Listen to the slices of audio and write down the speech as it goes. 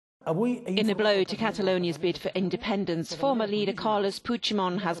In a blow to Catalonia's bid for independence, former leader Carles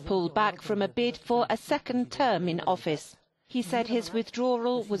Puigdemont has pulled back from a bid for a second term in office. He said his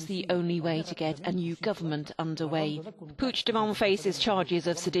withdrawal was the only way to get a new government underway. Puigdemont faces charges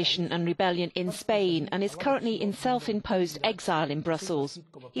of sedition and rebellion in Spain and is currently in self-imposed exile in Brussels.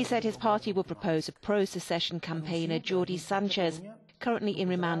 He said his party will propose a pro-secession campaigner, Jordi Sanchez, currently in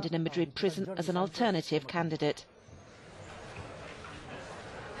remand in a Madrid prison, as an alternative candidate.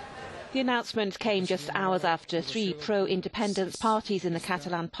 The announcement came just hours after three pro-independence parties in the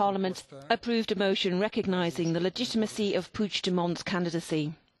Catalan parliament approved a motion recognising the legitimacy of Puigdemont's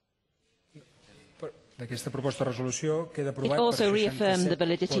candidacy. It also reaffirmed the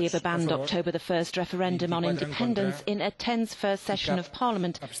validity of a banned October the 1st referendum on independence in a tense first session of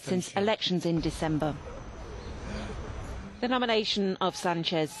Parliament since elections in December. The nomination of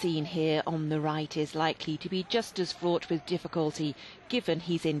Sanchez, seen here on the right, is likely to be just as fraught with difficulty, given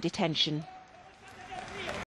he's in detention.